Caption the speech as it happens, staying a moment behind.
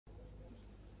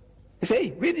You say,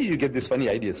 where did you get these funny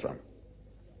ideas from?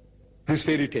 This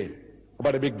fairy tale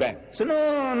about a Big Bang. So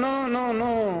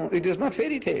no, it is not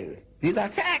fairy tales. These are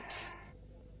facts.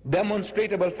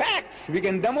 Demonstrable facts. We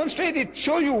can demonstrate it,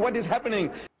 show you what is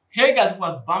happening. Hey guys,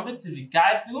 what's bumping to the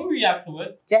guys? We're gonna react to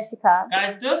it. Jessica.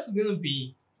 Guys, this is gonna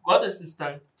be God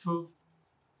assistance proof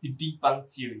the Big Bang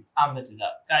theory. Ahmed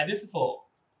Deedat. Guys, this is for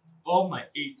all my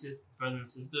atheist brothers and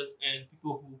sisters and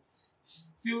people who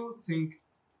still think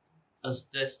as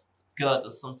this God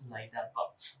or something like that.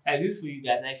 But I do for you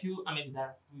guys. I feel Ahmed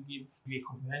Deedat will give a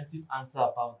comprehensive answer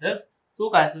about this. So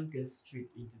guys, let's get straight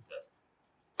into this.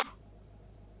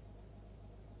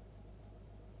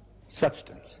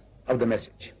 Substance of the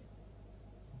message.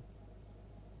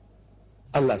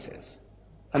 Allah says,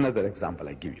 another example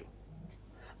I give you.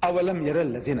 أَوَلَمْ يَرَ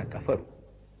الَّذِينَ كَفَرُوا.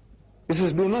 This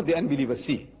is, do not the unbelievers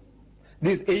see?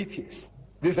 These atheists,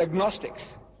 these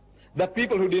agnostics, the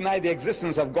people who deny the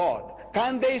existence of God,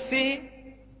 can't they see?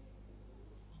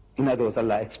 In other words,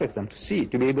 Allah expects them to see,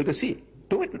 to be able to see,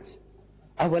 to witness.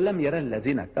 أَوَلَمْ يَرَ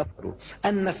الَّذِينَ كَفَرُوا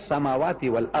أَنَّ السَّمَاوَاتِ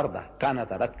وَالْأَرْضَ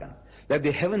كَانَتَ رَتْكًا. That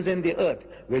the heavens and the earth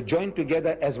were joined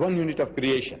together as one unit of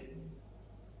creation.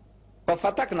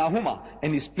 فَفَتَقْنَاهُمَا,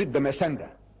 and he split them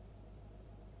asunder.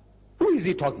 Who is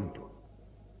he talking to?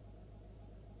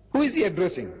 Who is he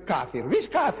addressing? Kafir.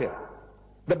 Which kafir?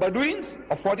 The Bedouins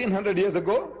of 1400 years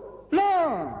ago?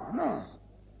 No.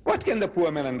 What can the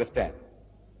poor man understand?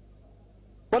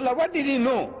 Wallah, what did he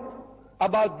know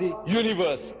about the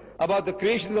universe, about the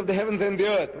creations of the heavens and the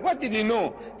earth? What did he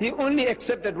know? He only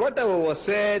accepted whatever was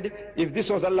said. If this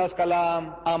was Allah's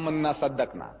kalam, amanna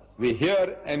saddaqna. We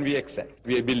hear and we accept,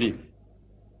 we believe.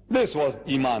 This was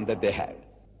iman that they had.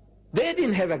 They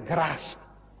didn't have a grasp.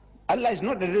 Allah is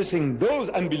not addressing those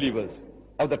unbelievers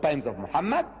of the times of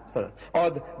Muhammad,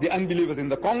 or the unbelievers in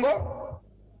the Congo,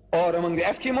 or among the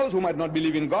Eskimos who might not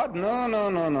believe in God.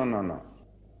 No.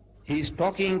 He is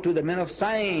talking to the men of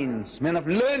science, men of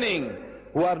learning,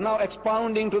 who are now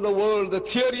expounding to the world the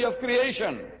theory of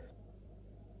creation.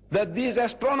 That these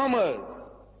astronomers,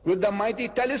 with the mighty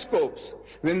telescopes,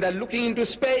 when they're looking into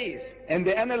space and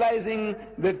they're analyzing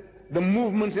the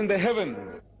movements in the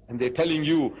heavens, and they're telling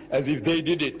you as if they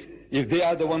did it, if they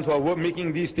are the ones who are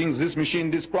making these things, this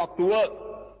machine, this clock to work,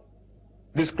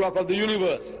 this clock of the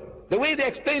universe, the way they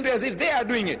explain it as if they are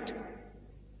doing it.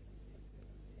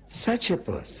 Such a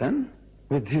person,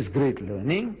 with his great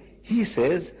learning, he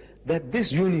says that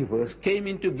this universe came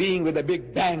into being with a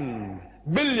big bang,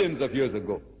 billions of years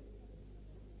ago.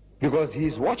 Because he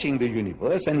is watching the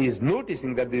universe and he is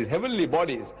noticing that these heavenly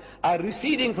bodies are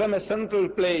receding from a central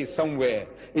place somewhere,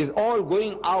 is all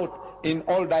going out in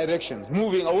all directions,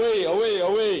 moving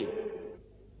away.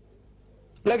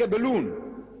 Like a balloon.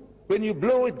 When you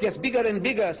blow, it gets bigger and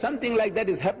bigger. Something like that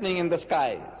is happening in the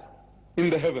skies, in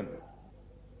the heavens.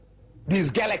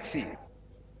 These galaxies,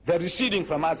 they're receding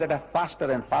from us at a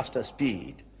faster and faster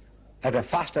speed. And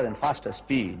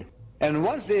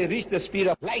once they reach the speed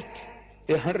of light,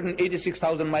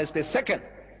 186,000 miles per second.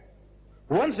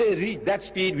 Once they reach that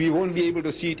speed, we won't be able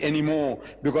to see it anymore,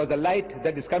 because the light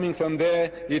that is coming from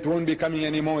there, it won't be coming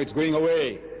anymore, it's going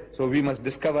away. So we must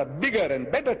discover bigger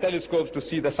and better telescopes to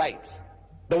see the sights,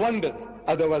 the wonders,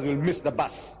 otherwise we'll miss the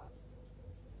bus.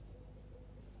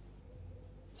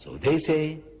 So they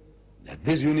say that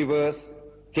this universe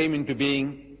came into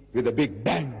being with a big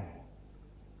bang,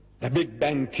 the Big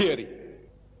Bang theory.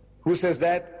 Who says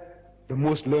that? The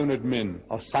most learned men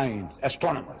of science,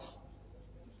 astronomers.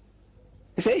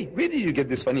 They say, where did you get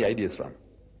these funny ideas from?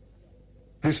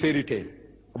 This fairy tale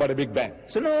about a Big Bang.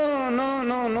 So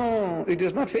no, it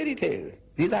is not fairy tales.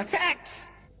 These are facts.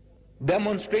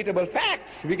 Demonstrable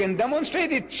facts. We can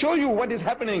demonstrate it, show you what is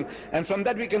happening, and from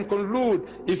that we can conclude.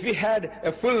 If we had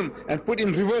a film and put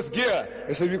in reverse gear,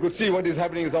 so we could see what is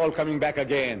happening is all coming back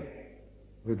again.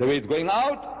 With the way it's going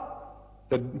out,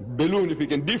 the balloon, if we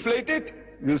can deflate it,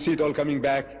 you'll see it all coming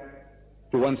back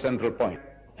to one central point.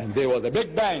 And there was a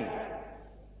Big Bang.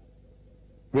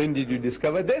 When did you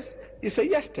discover this? You say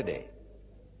yesterday.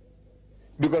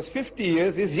 Because 50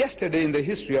 years is yesterday in the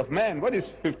history of man. What is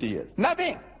 50 years?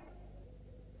 Nothing.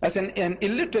 As an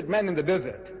illiterate man in the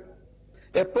desert,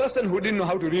 a person who didn't know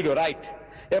how to read or write,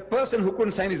 a person who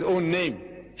couldn't sign his own name,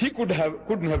 he couldn't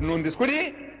have known this, could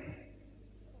he?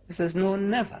 He says, no,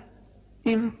 never.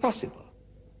 Impossible.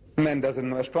 Man doesn't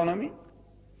know astronomy.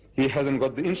 He hasn't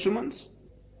got the instruments.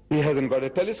 He hasn't got a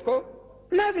telescope.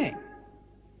 Nothing.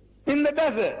 In the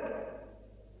desert.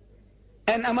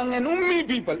 And among an ummi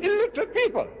people, illiterate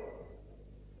people.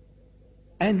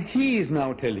 And he is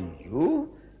now telling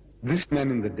you, this man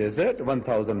in the desert,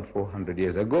 1,400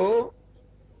 years ago,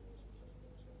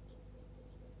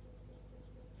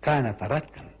 كانت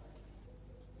رتكا.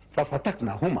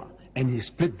 فَفَتَقْنَاهُمَا, and he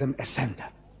split them asunder.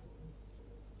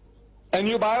 And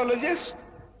you biologists,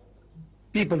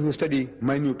 people who study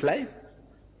minute life,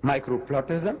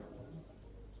 microplasm,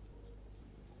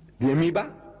 the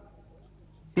amoeba,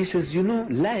 he says, you know,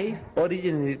 life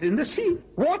originated in the sea,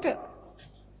 water.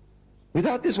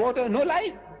 Without this water, no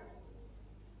life.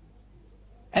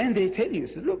 And they tell you,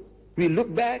 say, look, we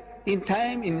look back in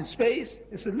time, in space,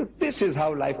 he says, look, this is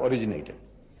how life originated.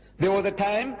 There was a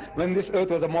time when this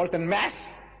earth was a molten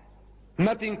mass.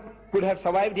 Nothing could have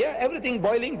survived here. Everything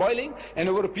boiling, and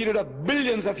over a period of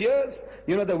billions of years,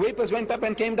 you know, the vapors went up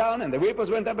and came down, and the vapors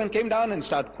went up and came down and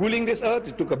started cooling this earth.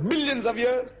 It took billions of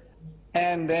years,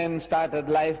 and then started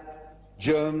life,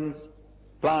 germs,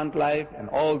 plant life, and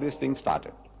all these things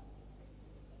started.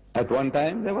 At one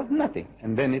time, there was nothing,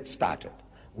 and then it started.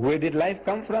 Where did life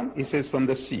come from? He says, from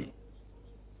the sea.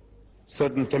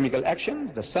 Certain chemical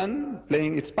actions, the sun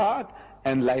playing its part,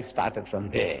 and life started from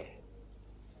there.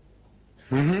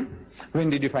 When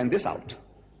did you find this out?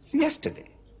 It's yesterday.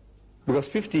 Because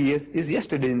 50 years is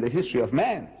yesterday in the history of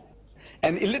man.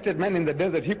 An illiterate man in the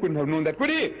desert, he couldn't have known that, could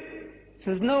he? He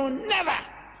says, no, never.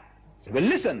 So, well,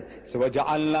 listen. So,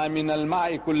 وَجَعَلْنَا مِنَ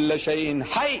الْمَاءِ كُلَّ شَيْءٍ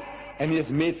حَيٍّ, and he has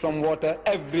made from water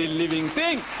every living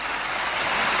thing.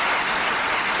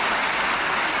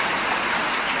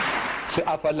 So,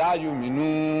 أَفَلَا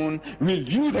يُؤْمِنُونَ, will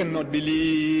you then not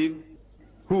believe?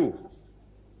 Who?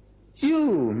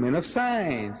 You, men of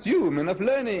science, you, men of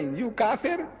learning, you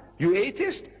kafir, you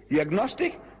atheist, you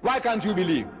agnostic, why can't you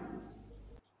believe?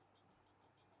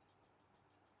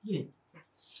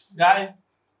 Guys,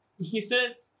 he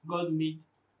said God made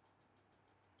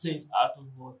things out of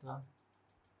water.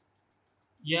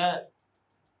 Yeah,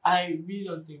 I really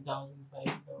don't think that was in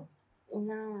the Bible.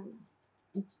 No,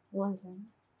 it wasn't.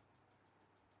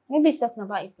 Maybe it's talking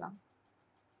about Islam.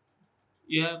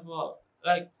 Yeah, but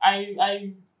like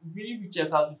I really will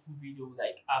check out the full video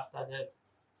like after that.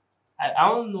 I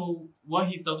don't know what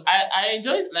he's talking. I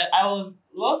enjoyed, like, I was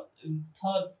lost in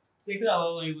thought thinking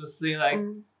about what he was saying. Like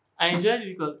I enjoyed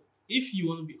it because if you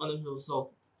want to be honest with yourself,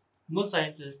 most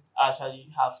scientists actually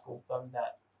have confirmed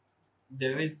that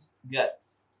there is God,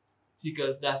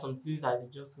 because there are some things that they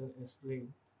just can't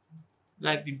explain.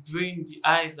 Like the brain, the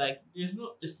eyes, like there's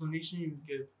no explanation you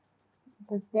give.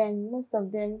 But then most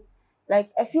of them,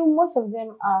 like I feel most of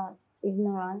them are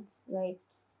ignorant. Like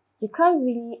you can't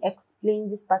really explain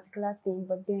this particular thing,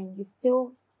 but then you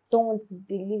still don't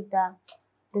believe that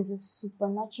there's a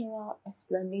supernatural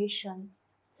explanation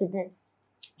to this.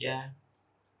 Yeah.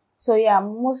 So yeah,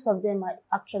 most of them are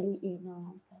actually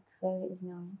ignorant, like very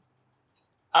ignorant.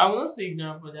 I will not say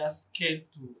ignorant, but they are scared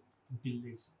to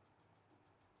believe.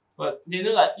 But they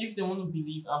know that if they want to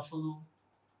believe and follow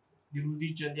the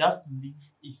religion, they have to live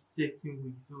a certain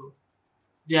way. So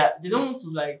they don't want to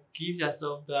like give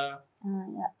themselves the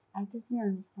Yeah, I totally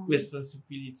understand.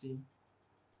 responsibility.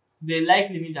 So they like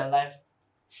living their life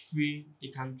free. They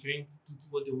can drink, do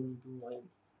what they want to do. And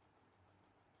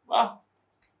wow,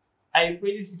 I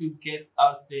pray this video get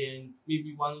out there and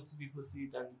maybe one or two people see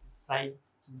it and decide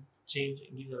to change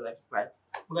and give their life right.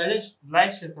 Okay, let's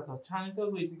like, share, subscribe to our channel. Tell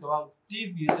us what you think about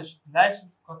this video. Like, share,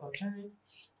 subscribe to our channel.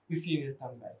 We'll see you next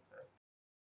time, guys.